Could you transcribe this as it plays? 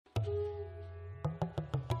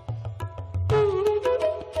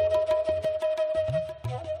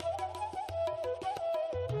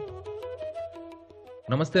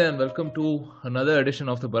Namaste and welcome to another edition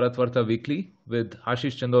of the Bharatvaarta Weekly with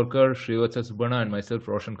Ashish Chandorkar, Srivatsa Subbarna and myself,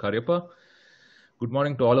 Roshan Karyappa. Good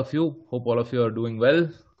morning to all of you. Hope all of you are doing well.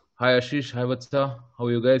 Hi Ashish, hi Vatsa. How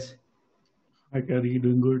are you guys? Hi, Gary,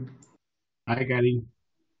 doing good. Hi, Gary.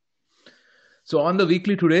 So on the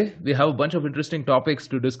weekly today, we have a bunch of interesting topics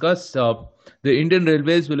to discuss. The Indian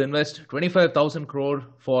Railways will invest 25,000 crore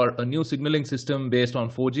for a new signaling system based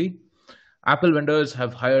on 4G. Apple vendors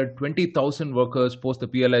have hired 20,000 workers post the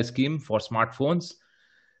PLI scheme for smartphones.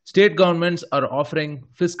 State governments are offering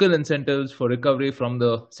fiscal incentives for recovery from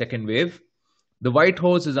the second wave. The White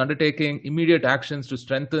House is undertaking immediate actions to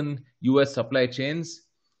strengthen US supply chains.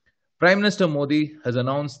 Prime Minister Modi has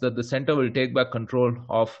announced that the center will take back control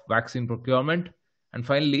of vaccine procurement. And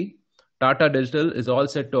finally, Tata Digital is all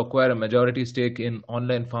set to acquire a majority stake in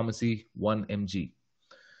online pharmacy 1mg.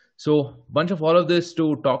 So, bunch of all of this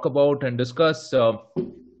to talk about and discuss.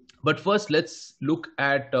 But first, let's look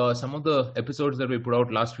at some of the episodes that we put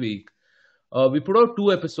out last week. We put out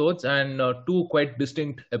two episodes and two quite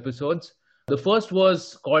distinct episodes. The first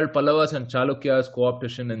was called Pallavas and Chalukyas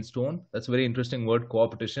Co-opetition in Stone. That's a very interesting word,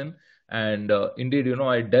 co-opetition. And indeed,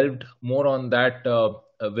 I delved more on that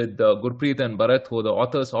with Gurpreet and Bharat, who are the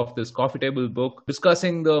authors of this coffee table book,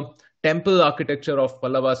 discussing the temple architecture of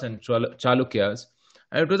Pallavas and Chalukyas.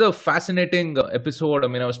 And it was a fascinating episode. I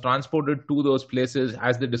mean, I was transported to those places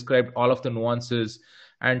as they described all of the nuances.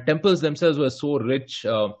 And temples themselves were so rich,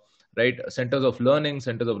 right? Centers of learning,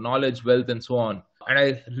 centers of knowledge, wealth, and so on. And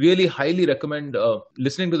I really highly recommend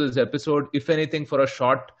listening to this episode, if anything, for a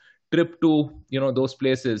short trip to those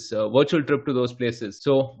places, virtual trip to those places.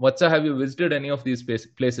 So, Vatsa, have you visited any of these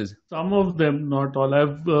places? Some of them, not all.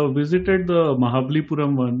 I've visited the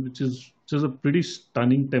Mahabalipuram one, which is a pretty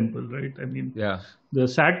stunning temple, right? I mean, Yeah. The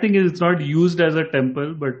sad thing is it's not used as a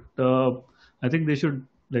temple, but I think they should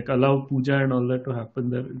allow puja and all that to happen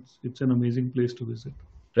there. It's an amazing place to visit.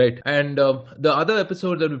 Right. And the other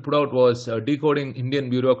episode that we put out was Decoding Indian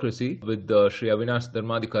Bureaucracy with Sri Avinash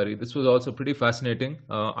Dharmadhikari. This was also pretty fascinating.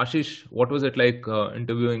 Ashish, what was it like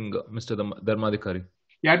interviewing Mr. Dharmadhikari?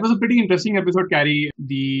 Yeah, it was a pretty interesting episode, Gary.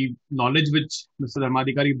 The knowledge which Mr.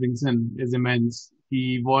 Dharmadhikari brings in is immense.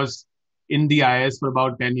 He was in the IS for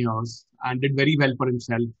about 10 years and did very well for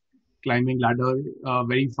himself, climbing ladder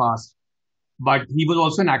very fast. But he was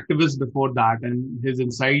also an activist before that, and his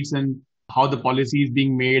insights and how the policy is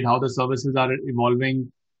being made, how the services are evolving,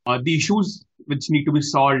 the issues which need to be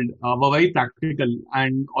solved were very practical.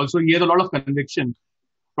 And also he has a lot of conviction.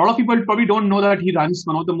 A lot of people probably don't know that he runs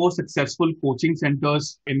one of the most successful coaching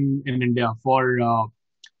centers in India for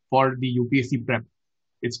the UPSC prep.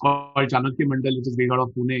 It's called Chanakya Mandal, which is based out of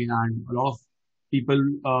Pune, and a lot of people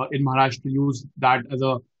in Maharashtra use that as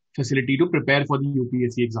a facility to prepare for the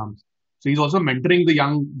UPSC exams. So he's also mentoring the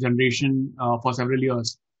young generation for several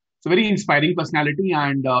years. So very inspiring personality,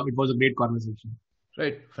 and it was a great conversation.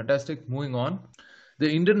 Right, fantastic. Moving on.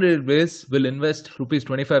 The Indian Railways will invest rupees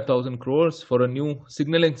 25,000 crores for a new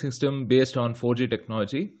signaling system based on 4G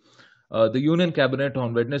technology. The Union Cabinet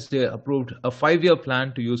on Wednesday approved a 5-year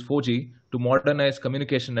plan to use 4G to modernize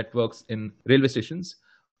communication networks in railway stations.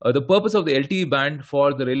 The purpose of the LTE band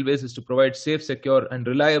for the railways is to provide safe, secure, and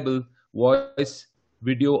reliable voice,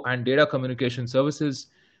 video, and data communication services.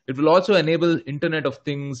 It will also enable Internet of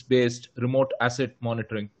Things-based remote asset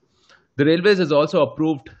monitoring. The Railways has also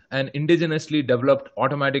approved an indigenously developed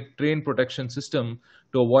automatic train protection system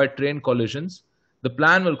to avoid train collisions. The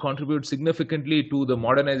plan will contribute significantly to the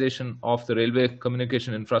modernization of the railway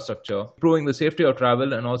communication infrastructure, improving the safety of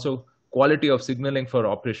travel and also quality of signaling for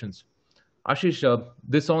operations. Ashish,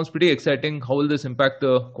 this sounds pretty exciting. How will this impact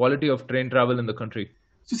the quality of train travel in the country?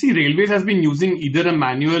 So see, Railways has been using either a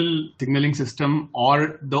manual signaling system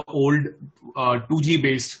or the old 2G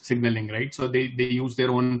based signaling, right? So they use their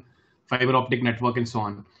own fiber optic network and so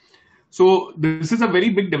on. So this is a very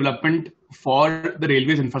big development for the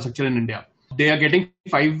railways infrastructure in India. They are getting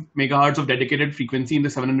 5 megahertz of dedicated frequency in the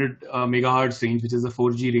 700 megahertz range, which is the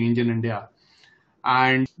 4G range in India.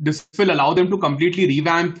 And this will allow them to completely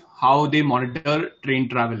revamp how they monitor train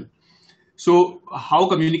travel. So how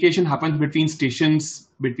communication happens between stations,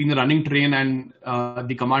 between the running train and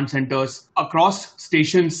the command centers across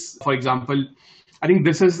stations, for example. I think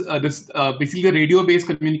this is basically the radio-based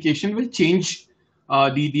communication will change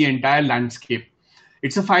the entire landscape.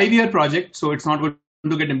 It's a 5-year project, so it's not going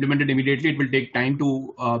to get implemented immediately. It will take time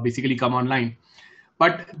to basically come online.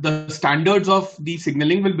 But the standards of the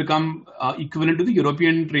signaling will become equivalent to the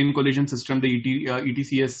European train collision system, the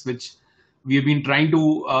ETCS, which we have been trying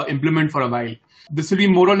to implement for a while. This will be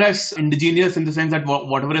more or less indigenous in the sense that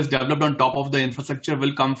whatever is developed on top of the infrastructure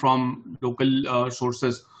will come from local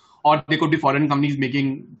sources. or they could be foreign companies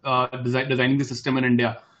making designing the system in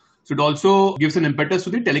India. So it also gives an impetus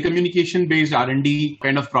to the telecommunication-based R&D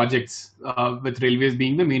kind of projects, with railways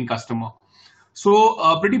being the main customer.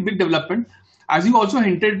 So pretty big development. As you also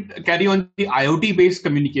hinted, carry on the IoT-based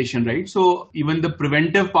communication, right? So even the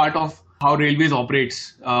preventive part of how railways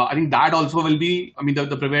operates, I think that also will be, I mean,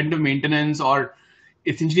 the preventive maintenance or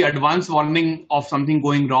essentially advanced warning of something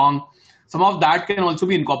going wrong. Some of that can also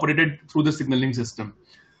be incorporated through the signaling system.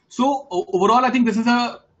 So overall, I think this is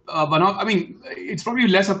one of, I mean, it's probably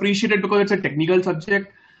less appreciated because it's a technical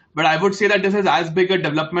subject, but I would say that this is as big a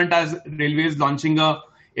development as railways launching a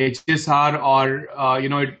HSR or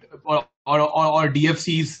or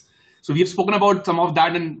DFCs. So we've spoken about some of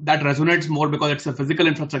that, and that resonates more because it's a physical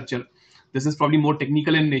infrastructure. This is probably more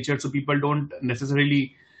technical in nature, so people don't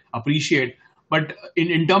necessarily appreciate. But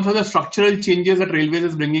in terms of the structural changes that railways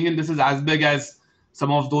is bringing in, this is as big as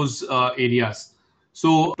some of those areas.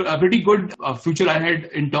 So a pretty good future ahead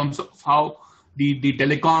in terms of how the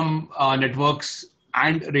telecom networks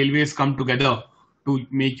and railways come together to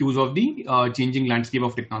make use of the changing landscape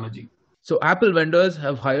of technology. So Apple vendors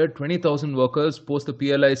have hired 20,000 workers post the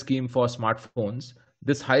PLI scheme for smartphones.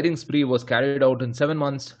 This hiring spree was carried out in 7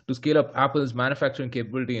 months to scale up Apple's manufacturing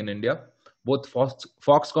capability in India. Both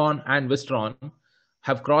Foxconn and Wistron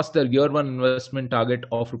have crossed their year one investment target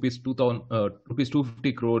of rupees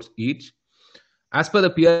 250 crores each. As per the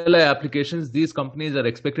PLI applications, these companies are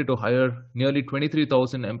expected to hire nearly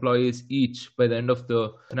 23,000 employees each by the end of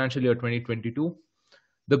the financial year 2022.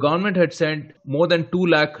 The government had said more than 2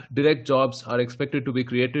 lakh direct jobs are expected to be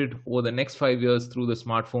created over the next 5 years through the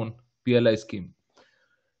smartphone PLI scheme.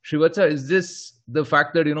 Srivatsa, is this the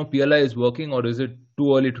fact that PLI is working, or is it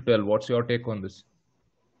too early to tell? What's your take on this?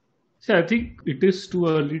 See, I think it is too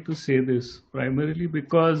early to say this, primarily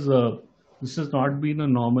because this has not been a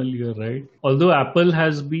normal year, right? Although Apple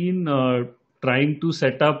has been trying to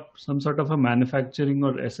set up some sort of a manufacturing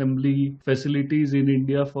or assembly facilities in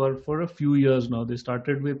India for a few years now. They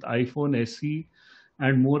started with iPhone SE,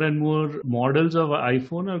 and more models of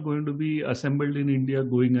iPhone are going to be assembled in India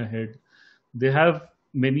going ahead. They have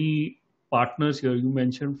many partners here. You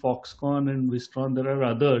mentioned Foxconn and Wistron. There are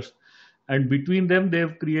others. And between them,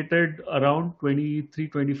 they've created around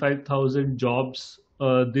 25,000 jobs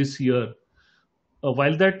this year.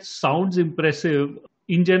 While that sounds impressive,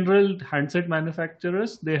 in general, handset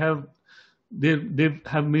manufacturers, they have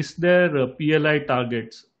missed their PLI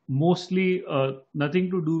targets. Mostly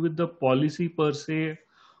nothing to do with the policy per se,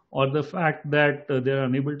 or the fact that they're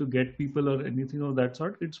unable to get people or anything of that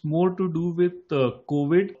sort. It's more to do with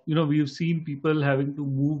COVID. We've seen people having to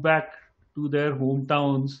move back to their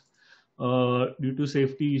hometowns due to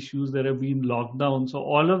safety issues. There have been lockdowns. So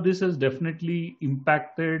all of this has definitely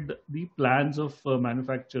impacted the plans of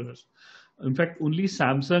manufacturers. In fact, only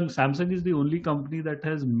Samsung is the only company that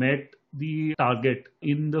has met the target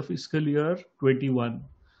in the fiscal year 21.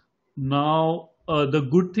 Now, the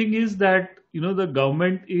good thing is that the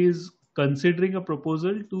government is considering a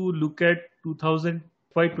proposal to look at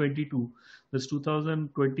 2022, that's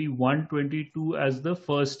 2021-22 as the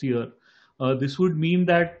first year. This would mean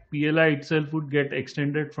that PLI itself would get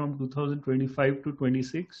extended from 2025 to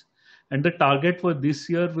 26, and the target for this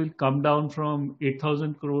year will come down from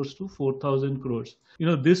 8,000 crores to 4,000 crores.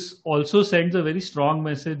 This also sends a very strong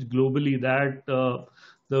message globally that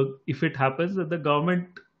if it happens, that the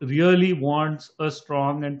government really wants a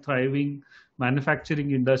strong and thriving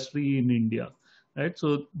manufacturing industry in India, right?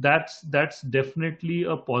 So that's definitely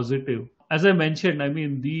a positive. As I mentioned, I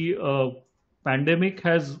mean, the pandemic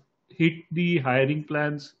has hit the hiring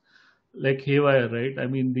plans like haywire, right? I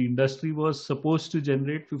mean, the industry was supposed to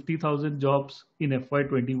generate 50,000 jobs in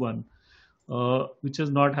FY21, which has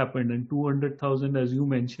not happened, and 200,000, as you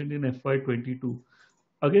mentioned, in FY22.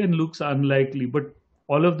 Again, looks unlikely, but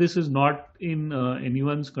all of this is not in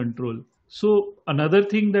anyone's control. So another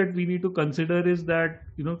thing that we need to consider is that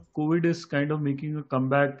COVID is kind of making a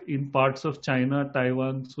comeback in parts of China,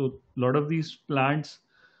 Taiwan. So a lot of these plants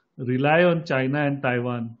rely on China and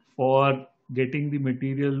Taiwan for getting the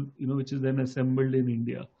material, which is then assembled in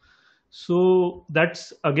India. So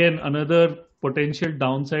that's again another potential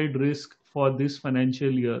downside risk for this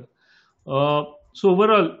financial year. So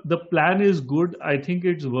overall, the plan is good. I think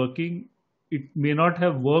it's working. It may not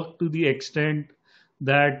have worked to the extent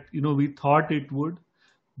that we thought it would,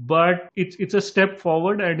 but it's a step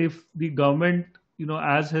forward. And if the government,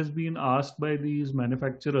 as has been asked by these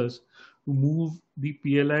manufacturers, to move the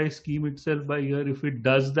PLI scheme itself by year, if it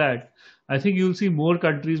does that, I think you'll see more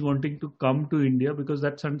countries wanting to come to India, because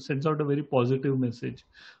that sends out a very positive message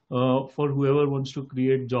for whoever wants to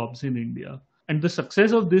create jobs in India. And the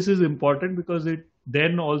success of this is important because it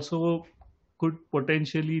then also could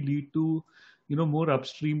potentially lead to more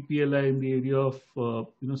upstream PLI in the area of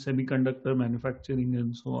semiconductor manufacturing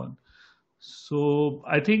and so on. So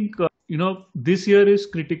I think this year is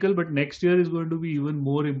critical, but next year is going to be even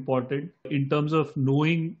more important in terms of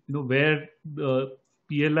knowing where the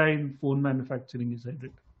PLI in phone manufacturing is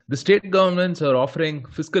headed. The state governments are offering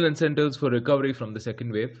fiscal incentives for recovery from the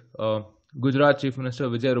second wave. Gujarat Chief Minister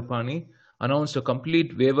Vijay Rupani announced a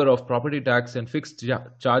complete waiver of property tax and fixed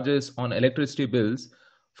charges on electricity bills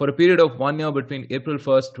for a period of 1 year between April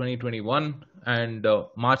 1st, 2021 and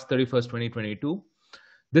March 31st, 2022.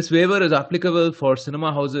 This waiver is applicable for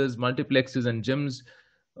cinema houses, multiplexes, and gyms,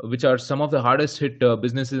 which are some of the hardest hit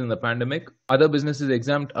businesses in the pandemic. Other businesses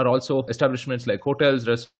exempt are also establishments like hotels,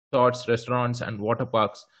 resorts, restaurants, and water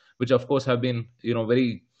parks, which of course have been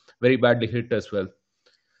very, very badly hit as well.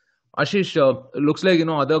 Ashish, looks like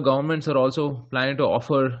other governments are also planning to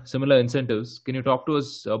offer similar incentives. Can you talk to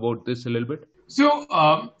us about this a little bit? So,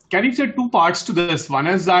 can you say two parts to this? One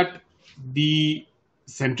is that the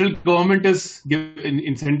central government is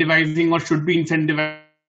incentivizing or should be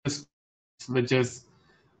incentivizing, which is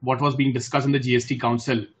what was being discussed in the GST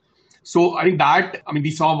Council. So I think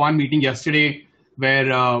we saw one meeting yesterday where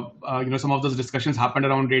some of those discussions happened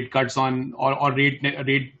around rate cuts on or rate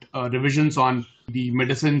revisions on the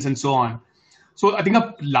medicines and so on. So I think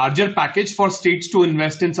a larger package for states to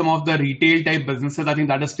invest in some of the retail type businesses, I think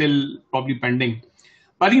that is still probably pending.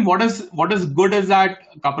 But I think what is good is that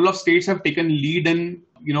a couple of states have taken lead in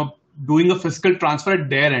doing a fiscal transfer at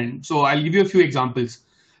their end. So I'll give you a few examples.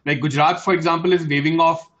 Like Gujarat, for example, is waiving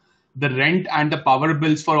off the rent and the power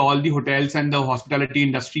bills for all the hotels and the hospitality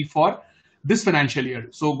industry for this financial year.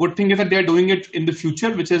 So good thing is that they are doing it in the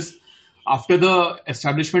future, which is after the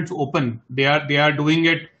establishments open. They are doing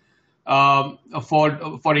it for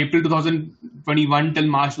April 2021 till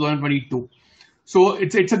March 2022. So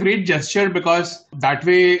it's a great gesture because that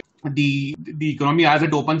way the economy as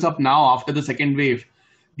it opens up now after the second wave,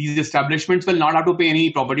 these establishments will not have to pay any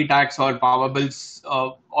property tax or power bills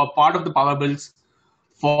or part of the power bills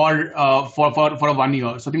for a 1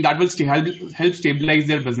 year. So I think that will help stabilize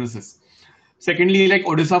their businesses. Secondly, like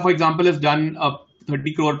Odisha, for example, has done a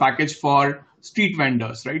 30 crore package for street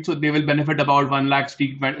vendors, right? So they will benefit about 1 lakh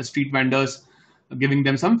street vendors, giving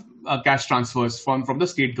them some cash transfers from the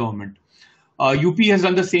state government. UP has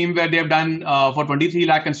done the same, where they have done for 23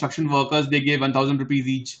 lakh construction workers, they gave 1,000 rupees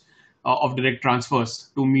each of direct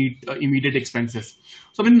transfers to meet immediate expenses.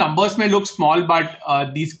 So numbers may look small, but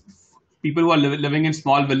these people who are living in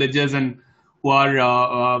small villages and who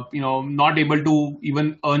are not able to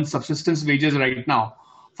even earn subsistence wages right now,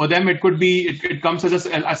 for them it comes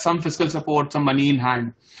as some fiscal support, some money in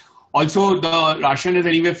hand. Also, the ration is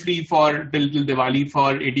anyway free for till Diwali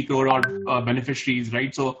for 80 crore odd beneficiaries,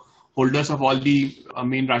 right? So holders of all the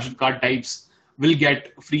main ration card types will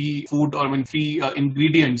get free food or free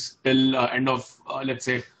ingredients till end of let's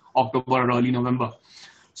say October or early November.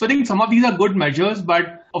 So I think some of these are good measures,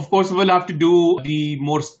 but of course we'll have to do the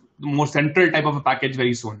more central type of a package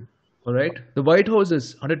very soon. All right. The White House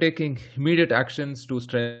is undertaking immediate actions to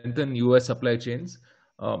strengthen US supply chains.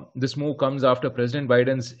 This move comes after President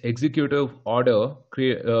Biden's executive order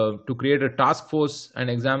to create a task force and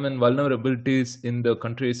examine vulnerabilities in the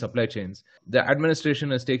country's supply chains. The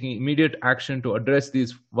administration is taking immediate action to address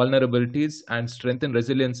these vulnerabilities and strengthen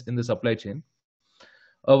resilience in the supply chain.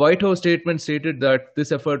 A White House statement stated that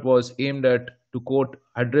this effort was aimed at, to quote,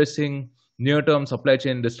 addressing near-term supply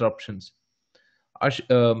chain disruptions.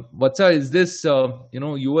 Vatsa, is this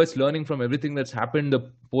US learning from everything that's happened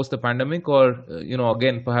post the pandemic, or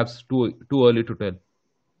again perhaps too early to tell?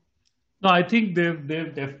 No, I think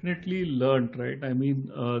they've definitely learned, right? I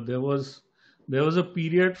mean, there was a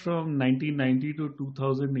period from 1990 to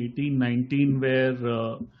 2018-19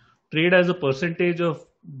 where trade as a percentage of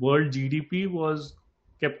world GDP was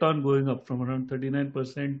kept on going up from around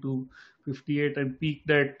 39% to 58% and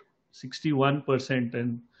peaked at 61%,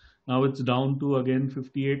 and now it's down to again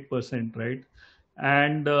 58%, right?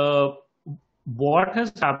 And what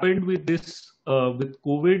has happened with this with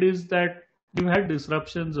COVID is that we've had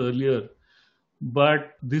disruptions earlier,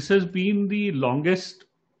 but this has been the longest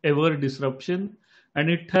ever disruption,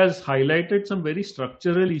 and it has highlighted some very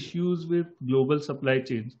structural issues with global supply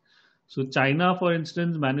chains. So China, for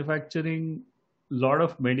instance, manufacturing a lot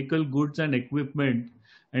of medical goods and equipment,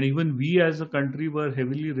 and even we as a country were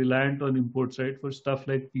heavily reliant on imports, right, for stuff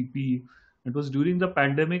like PPE. It was during the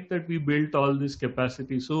pandemic that we built all this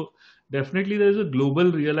capacity. So definitely there's a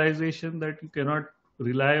global realization that you cannot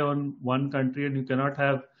rely on one country and you cannot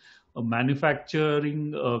have a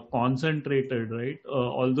manufacturing concentrated, right?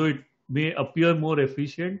 Although it may appear more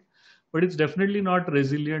efficient, but it's definitely not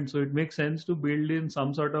resilient. So it makes sense to build in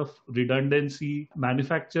some sort of redundancy,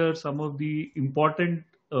 manufacture some of the important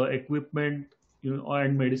equipment,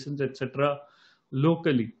 and medicines, etc.,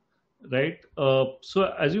 locally, right?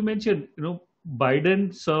 So as you mentioned,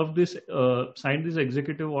 Biden signed this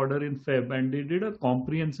executive order in Feb, and they did a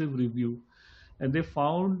comprehensive review, and they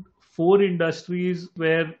found four industries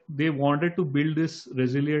where they wanted to build this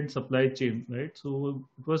resilient supply chain, right? So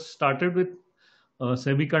it was started with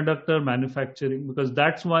semiconductor manufacturing, because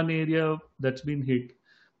that's one area that's been hit.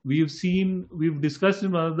 We've discussed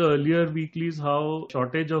in one of the earlier weeklies how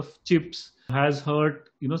shortage of chips has hurt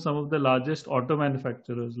some of the largest auto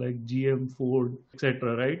manufacturers like GM, Ford,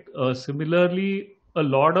 etc., right? Similarly, a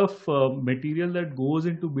lot of material that goes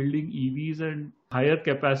into building EVs and higher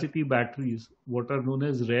capacity batteries, what are known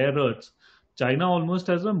as rare earths, China almost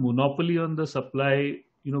has a monopoly on the supply,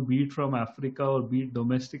 be it from Africa or be it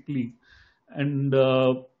domestically. And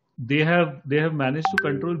they have managed to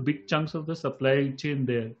control big chunks of the supply chain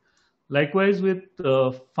there. Likewise with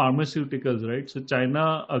pharmaceuticals, right? So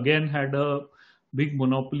China again had a big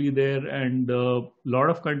monopoly there, and a lot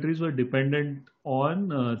of countries were dependent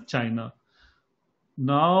on China.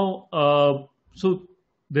 Now, so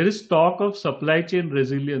there is talk of supply chain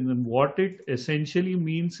resilience, and what it essentially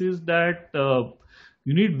means is that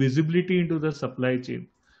you need visibility into the supply chain.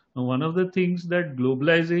 Now, one of the things that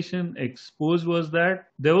globalization exposed was that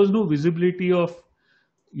there was no visibility of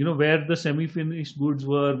where the semi-finished goods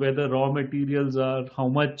were, where the raw materials are, how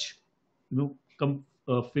much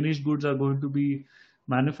finished goods are going to be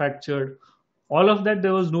manufactured. All of that,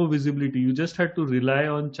 there was no visibility. You just had to rely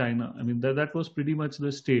on China. I mean, that was pretty much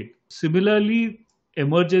the state. Similarly,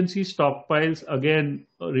 emergency stockpiles, again,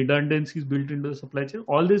 redundancies built into the supply chain,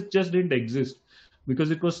 all this just didn't exist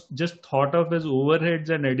because it was just thought of as overheads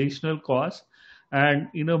and additional costs. And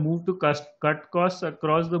in a move to cut costs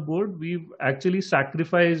across the board, we've actually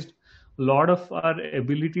sacrificed a lot of our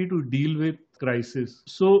ability to deal with crisis.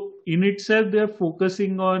 So in itself, they're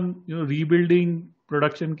focusing on rebuilding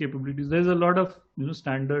production capabilities. There's a lot of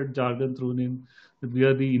standard jargon thrown in that we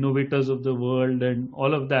are the innovators of the world and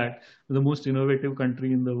all of that, the most innovative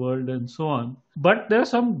country in the world and so on. But there are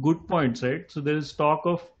some good points, right? So there is talk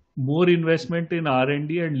of more investment in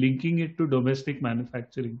R&D and linking it to domestic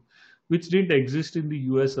manufacturing, which didn't exist in the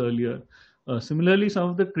US earlier. Similarly, some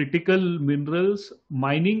of the critical minerals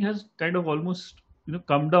mining has kind of almost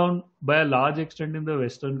come down by a large extent in the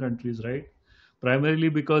Western countries, right? Primarily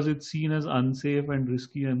because it's seen as unsafe and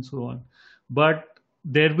risky and so on. But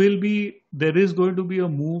there is going to be a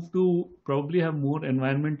move to probably have more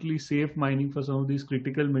environmentally safe mining for some of these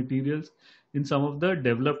critical materials in some of the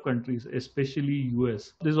developed countries, especially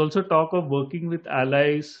US. There's also talk of working with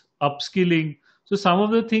allies, upskilling. So some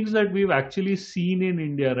of the things that we've actually seen in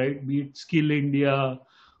India, right, be it Skill India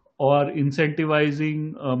or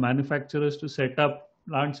incentivizing manufacturers to set up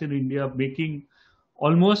plants in India,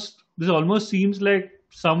 this almost seems like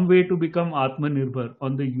some way to become Atmanirbhar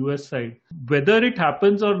on the US side. Whether it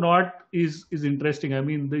happens or not is interesting. I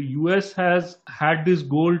mean, the US has had this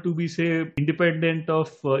goal to be, say, independent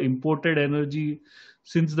of imported energy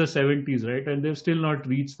since the 70s, right? And they've still not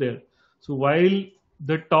reached there. So while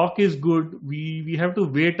the talk is good, we have to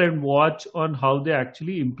wait and watch on how they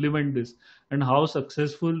actually implement this and how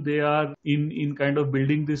successful they are in kind of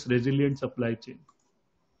building this resilient supply chain.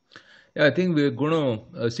 Yeah, I think we're going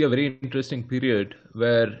to see a very interesting period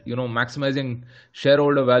where, maximizing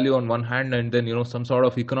shareholder value on one hand, and then, some sort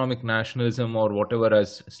of economic nationalism or whatever,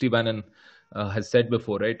 as Steve Bannon has said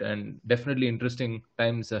before, right? And definitely interesting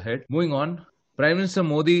times ahead. Moving on, Prime Minister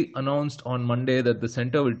Modi announced on Monday that the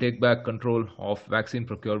centre will take back control of vaccine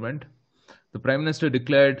procurement. The Prime Minister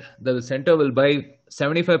declared that the centre will buy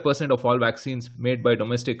 75% of all vaccines made by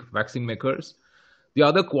domestic vaccine makers. The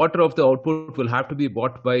other quarter of the output will have to be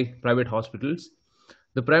bought by private hospitals.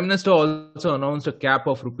 The Prime Minister also announced a cap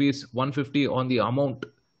of rupees 150 on the amount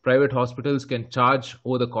private hospitals can charge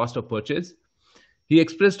over the cost of purchase. He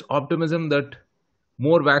expressed optimism that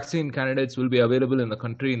more vaccine candidates will be available in the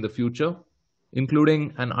country in the future,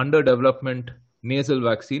 including an under development nasal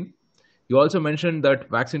vaccine. He also mentioned that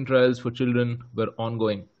vaccine trials for children were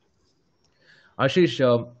ongoing. Ashish,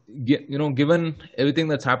 given everything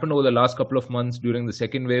that's happened over the last couple of months during the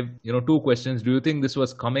second wave, two questions. Do you think this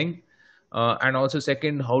was coming? And also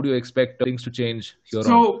second, how do you expect things to change here on?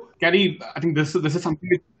 So, Gary, I think this is something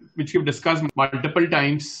which we've discussed multiple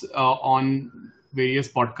times on various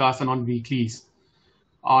podcasts and on weeklies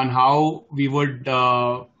on how we would,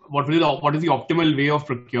 what is the optimal way of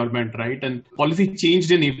procurement, right? And policy changed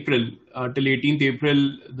in April. Till 18th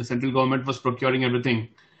April, the central government was procuring everything.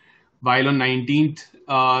 while on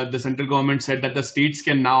 19th, the central government said that the states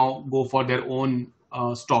can now go for their own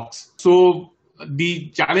stocks. So the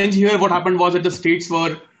challenge here, what happened was that the states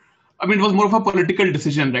were, it was more of a political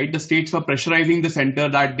decision, right? The states were pressurizing the center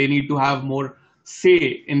that they need to have more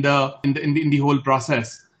say in the whole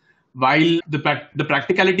process, while the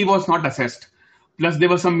practicality was not assessed. Plus, there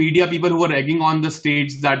were some media people who were egging on the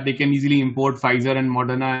states that they can easily import Pfizer and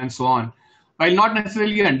Moderna and so on, while not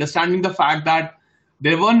necessarily understanding the fact that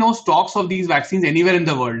there were no stocks of these vaccines anywhere in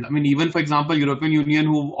the world. Even, for example, European Union,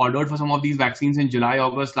 who ordered for some of these vaccines in July,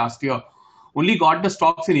 August last year, only got the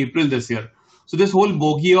stocks in April this year. So this whole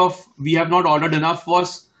bogey of we have not ordered enough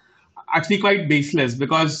was actually quite baseless,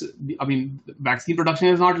 because vaccine production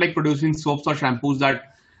is not like producing soaps or shampoos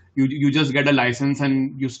that you just get a license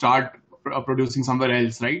and you start producing somewhere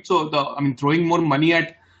else, right? So throwing more money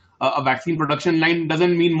at a vaccine production line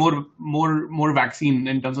doesn't mean more vaccine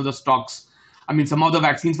in terms of the stocks. Some of the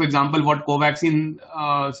vaccines, for example, what Covaxin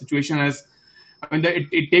situation is,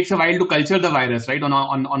 it takes a while to culture the virus, right, on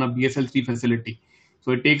a BSL-3 facility.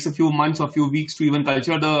 So it takes a few months or few weeks to even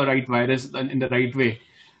culture the right virus in the right way.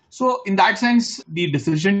 So in that sense, the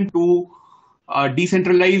decision to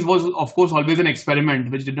decentralize was, of course, always an experiment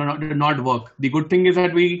which did not work. The good thing is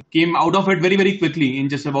that we came out of it very, very quickly in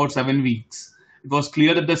just about 7 weeks. It was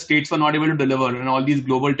clear that the states were not able to deliver, and all these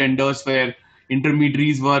global tenders where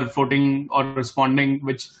intermediaries were floating or responding,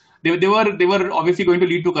 which they were obviously going to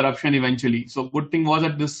lead to corruption eventually. So good thing was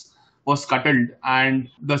that this was scuttled and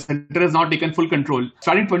the center has now taken full control.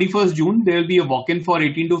 Starting 21st June, there will be a walk-in for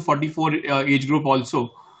 18 to 44 age group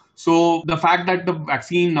also. So the fact that the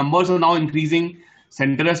vaccine numbers are now increasing,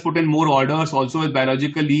 center has put in more orders also with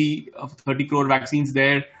biologically 30 crore vaccines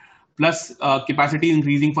there, plus capacity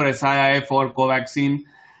increasing for SII, for Covaxin,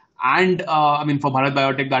 and for Bharat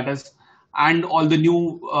Biotech, that is, and all the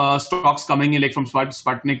new stocks coming in, like from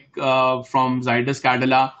Sputnik, from Zydus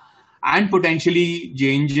Cadila, and potentially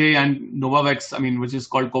J&J and Novavax, which is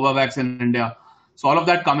called Covovax in India. So all of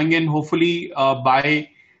that coming in, hopefully by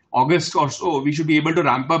August or so, we should be able to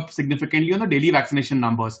ramp up significantly on the daily vaccination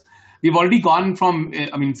numbers. We've already gone from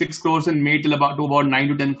 6 crores in May till about 9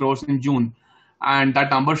 to 10 crores in June. And that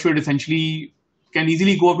number should can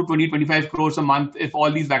easily go up to 20-25 crores a month if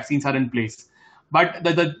all these vaccines are in place. But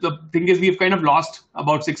the thing is, we've kind of lost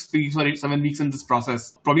about 6 weeks or 7 weeks in this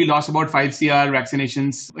process. Probably lost about 5 CR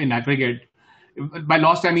vaccinations in aggregate. By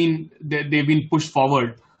lost, I mean they've been pushed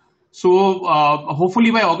forward. So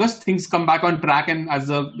hopefully by August, things come back on track. And as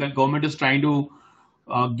the government is trying to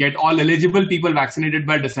get all eligible people vaccinated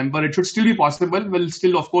by December, it should still be possible. We'll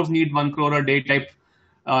still, of course, need 1 crore a day type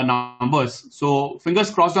numbers. So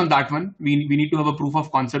fingers crossed on that one. We need to have a proof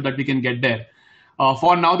of concept that we can get there.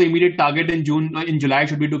 For now, the immediate target in July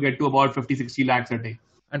should be to get to about 50-60 lakhs a day.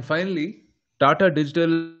 And finally, Tata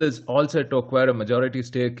Digital is all set to acquire a majority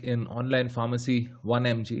stake in online pharmacy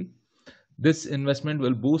 1mg. This investment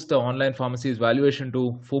will boost the online pharmacy's valuation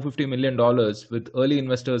to $450 million, with early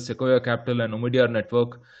investors Sequoia Capital and Omidyar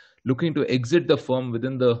Network looking to exit the firm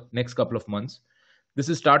within the next couple of months. This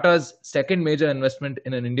is Tata's second major investment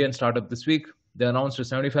in an Indian startup this week. They announced a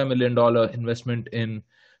 $75 million investment in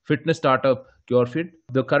fitness startup CureFit.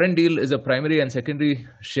 The current deal is a primary and secondary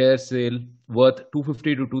share sale worth $250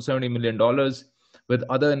 to $270 million, with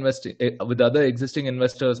other existing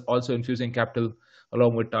investors also infusing capital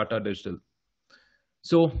along with Tata Digital.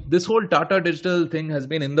 So this whole Tata Digital thing has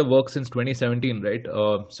been in the works since 2017, right?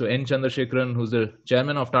 So N. Chandrasekaran, who's the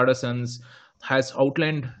chairman of Tata Sons, has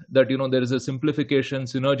outlined that there is a simplification,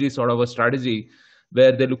 synergy sort of a strategy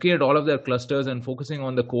where they're looking at all of their clusters and focusing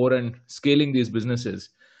on the core and scaling these businesses.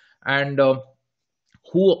 And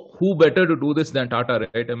who better to do this than Tata,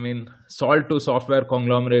 right? Salt to software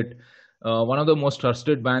conglomerate, one of the most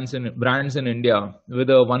trusted brands in India with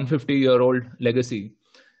a 150-year-old legacy.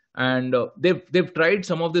 And they've tried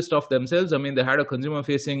some of this stuff themselves. They had a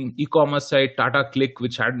consumer-facing e-commerce site, Tata Click,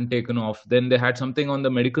 which hadn't taken off. Then they had something on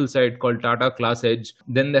the medical side called Tata Class Edge.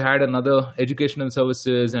 Then they had another educational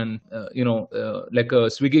services and like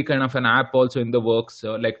a Swiggy kind of an app also in the works,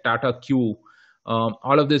 like Tata Q.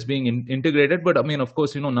 All of this being integrated, but of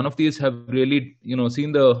course, none of these have really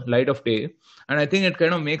seen the light of day. And I think it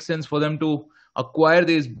kind of makes sense for them to acquire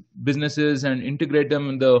these businesses and integrate them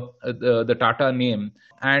in the Tata name.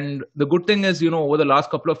 And the good thing is, over the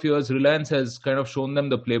last couple of years, Reliance has kind of shown them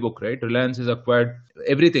the playbook, right? Reliance has acquired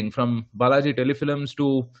everything from Balaji Telefilms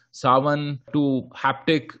to Savan to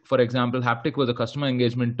Haptic, for example. Haptic was a customer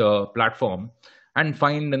engagement platform, and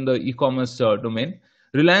Find in the e-commerce domain.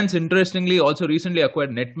 Reliance, interestingly, also recently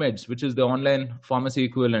acquired NetMeds, which is the online pharmacy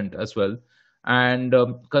equivalent as well. And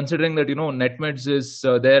considering that, Netmeds is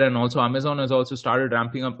there, and also Amazon has also started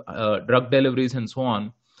ramping up drug deliveries and so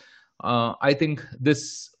on, I think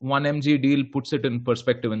this 1mg deal puts it in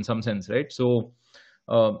perspective in some sense, right? So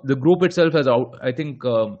the group itself has, I think,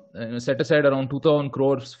 set aside around 2,000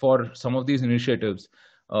 crores for some of these initiatives.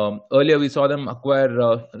 Earlier, we saw them acquire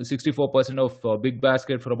 64% of Big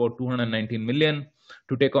Basket for about 219 million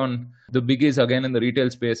to take on the biggies again in the retail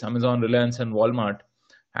space, Amazon, Reliance, and Walmart.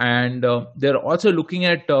 And they're also looking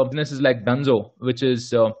at businesses like Dunzo, which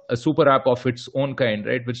is a super app of its own kind,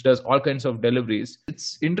 right? Which does all kinds of deliveries.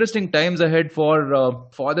 It's interesting times ahead for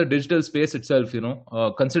the digital space itself,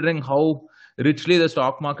 considering how richly the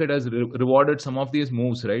stock market has rewarded some of these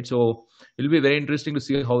moves, right? So it'll be very interesting to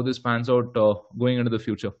see how this pans out going into the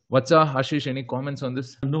future. What's Ashish? Any comments on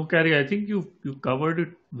this? No, Carrie, I think you covered it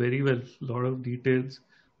very well. A lot of details,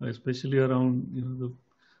 especially around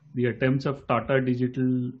the attempts of Tata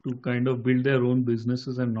Digital to kind of build their own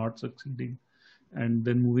businesses and not succeeding, and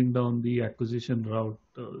then moving down the acquisition route.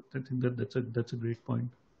 I think that's a great point.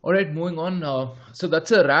 All right, moving on. So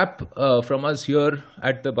that's a wrap from us here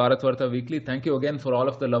at the Bharatvaarta Weekly. Thank you again for all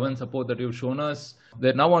of the love and support that you've shown us.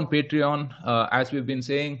 They're now on Patreon, as we've been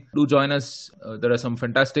saying. Do join us. There are some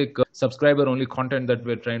fantastic subscriber-only content that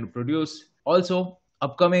we're trying to produce. Also,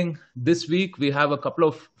 upcoming this week, we have a couple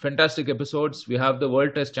of fantastic episodes. We have the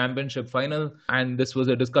World Test Championship final, and this was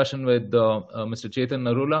a discussion with Mr. Chetan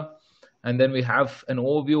Narula. And then we have an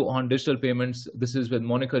overview on digital payments. This is with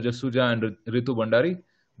Monica Jasuja and Ritu Bandari.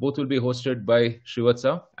 Both will be hosted by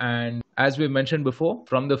Srivatsa. And as we mentioned before,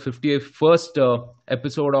 from the 51st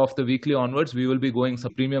episode of the weekly onwards, we will be going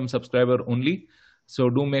premium subscriber only. So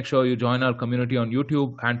do make sure you join our community on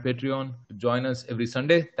YouTube and Patreon. Join us every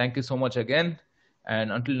Sunday. Thank you so much again.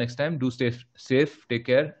 And until next time, do stay safe, take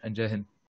care, and Jai Hind.